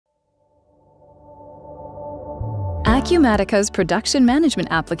Acumatica's production management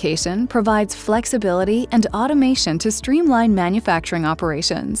application provides flexibility and automation to streamline manufacturing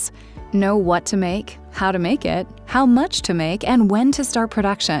operations. Know what to make, how to make it, how much to make, and when to start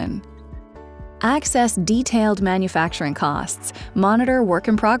production. Access detailed manufacturing costs, monitor work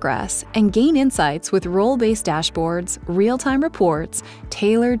in progress, and gain insights with role-based dashboards, real-time reports,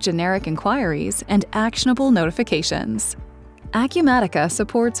 tailored generic inquiries, and actionable notifications. Acumatica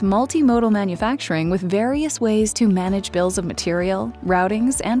supports multimodal manufacturing with various ways to manage bills of material,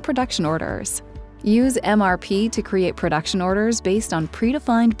 routings, and production orders. Use MRP to create production orders based on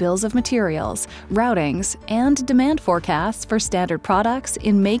predefined bills of materials, routings, and demand forecasts for standard products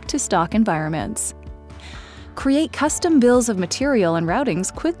in make-to-stock environments. Create custom bills of material and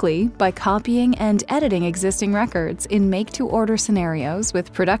routings quickly by copying and editing existing records in make-to-order scenarios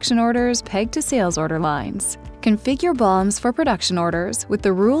with production orders pegged to sales order lines. Configure BOMs for production orders with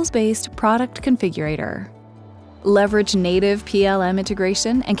the rules-based product configurator. Leverage native PLM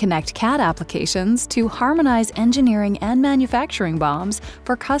integration and connect CAD applications to harmonize engineering and manufacturing BOMs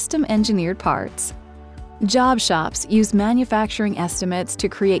for custom-engineered parts. Job shops use manufacturing estimates to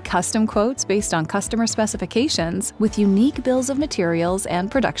create custom quotes based on customer specifications with unique bills of materials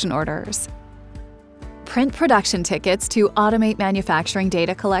and production orders. Print production tickets to automate manufacturing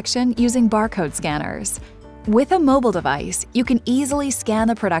data collection using barcode scanners. With a mobile device, you can easily scan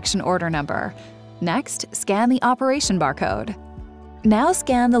the production order number. Next, scan the operation barcode. Now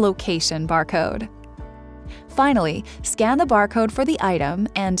scan the location barcode. Finally, scan the barcode for the item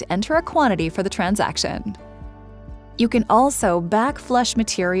and enter a quantity for the transaction. You can also backflush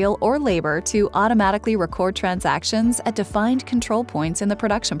material or labor to automatically record transactions at defined control points in the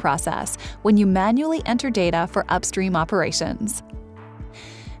production process when you manually enter data for upstream operations.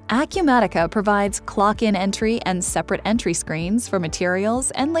 Acumatica provides clock-in entry and separate entry screens for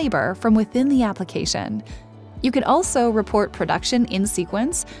materials and labor from within the application. You can also report production in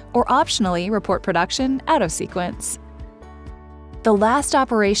sequence or optionally report production out of sequence. The last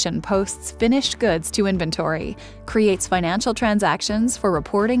operation posts finished goods to inventory, creates financial transactions for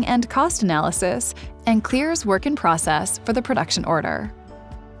reporting and cost analysis, and clears work in process for the production order.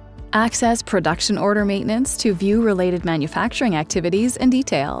 Access production order maintenance to view related manufacturing activities and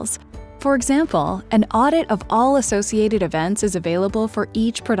details. For example, an audit of all associated events is available for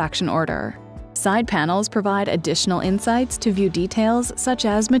each production order. Side panels provide additional insights to view details such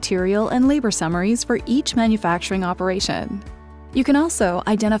as material and labor summaries for each manufacturing operation. You can also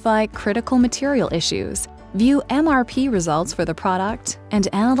identify critical material issues, view MRP results for the product, and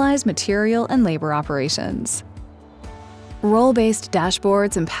analyze material and labor operations. Role-based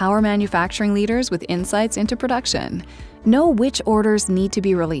dashboards empower manufacturing leaders with insights into production. Know which orders need to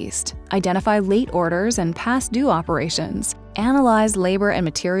be released, identify late orders and past due operations, analyze labor and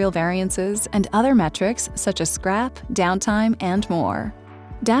material variances, and other metrics such as scrap, downtime, and more.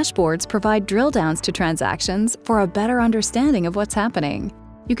 Dashboards provide drill downs to transactions for a better understanding of what's happening.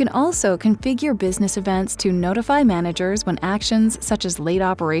 You can also configure business events to notify managers when actions such as late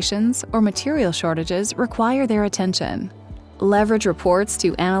operations or material shortages require their attention. Leverage reports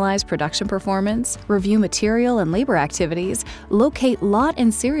to analyze production performance, review material and labor activities, locate lot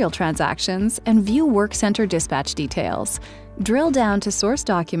and serial transactions, and view work center dispatch details. Drill down to source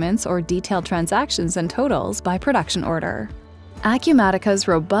documents or detailed transactions and totals by production order. Acumatica's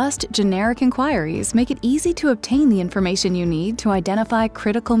robust generic inquiries make it easy to obtain the information you need to identify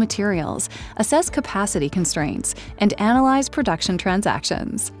critical materials, assess capacity constraints, and analyze production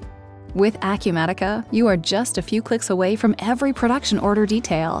transactions. With Acumatica, you are just a few clicks away from every production order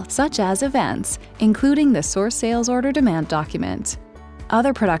detail, such as events, including the source sales order demand document.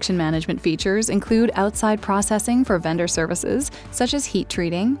 Other production management features include outside processing for vendor services, such as heat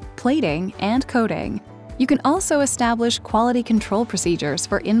treating, plating, and coating. You can also establish quality control procedures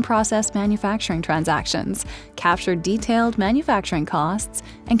for in-process manufacturing transactions, capture detailed manufacturing costs,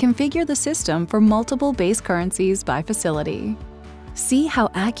 and configure the system for multiple base currencies by facility. See how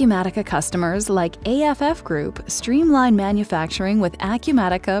Acumatica customers like AFF Group streamline manufacturing with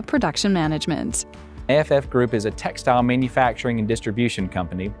Acumatica Production Management. AFF Group is a textile manufacturing and distribution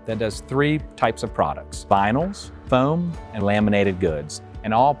company that does 3 types of products: vinyls, foam, and laminated goods,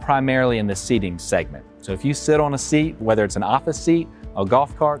 and all primarily in the seating segment. So if you sit on a seat, whether it's an office seat, a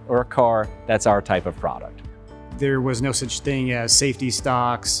golf cart, or a car, that's our type of product. There was no such thing as safety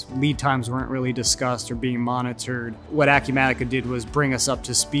stocks, lead times weren't really discussed or being monitored. What Acumatica did was bring us up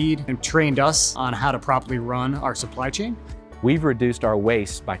to speed and trained us on how to properly run our supply chain. We've reduced our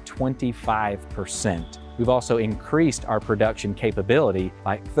waste by 25%. We've also increased our production capability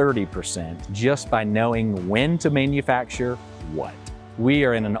by 30% just by knowing when to manufacture what. We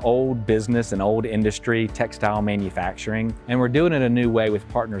are in an old business, an old industry, textile manufacturing, and we're doing it a new way with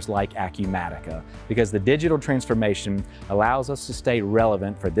partners like Acumatica because the digital transformation allows us to stay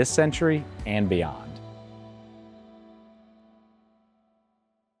relevant for this century and beyond.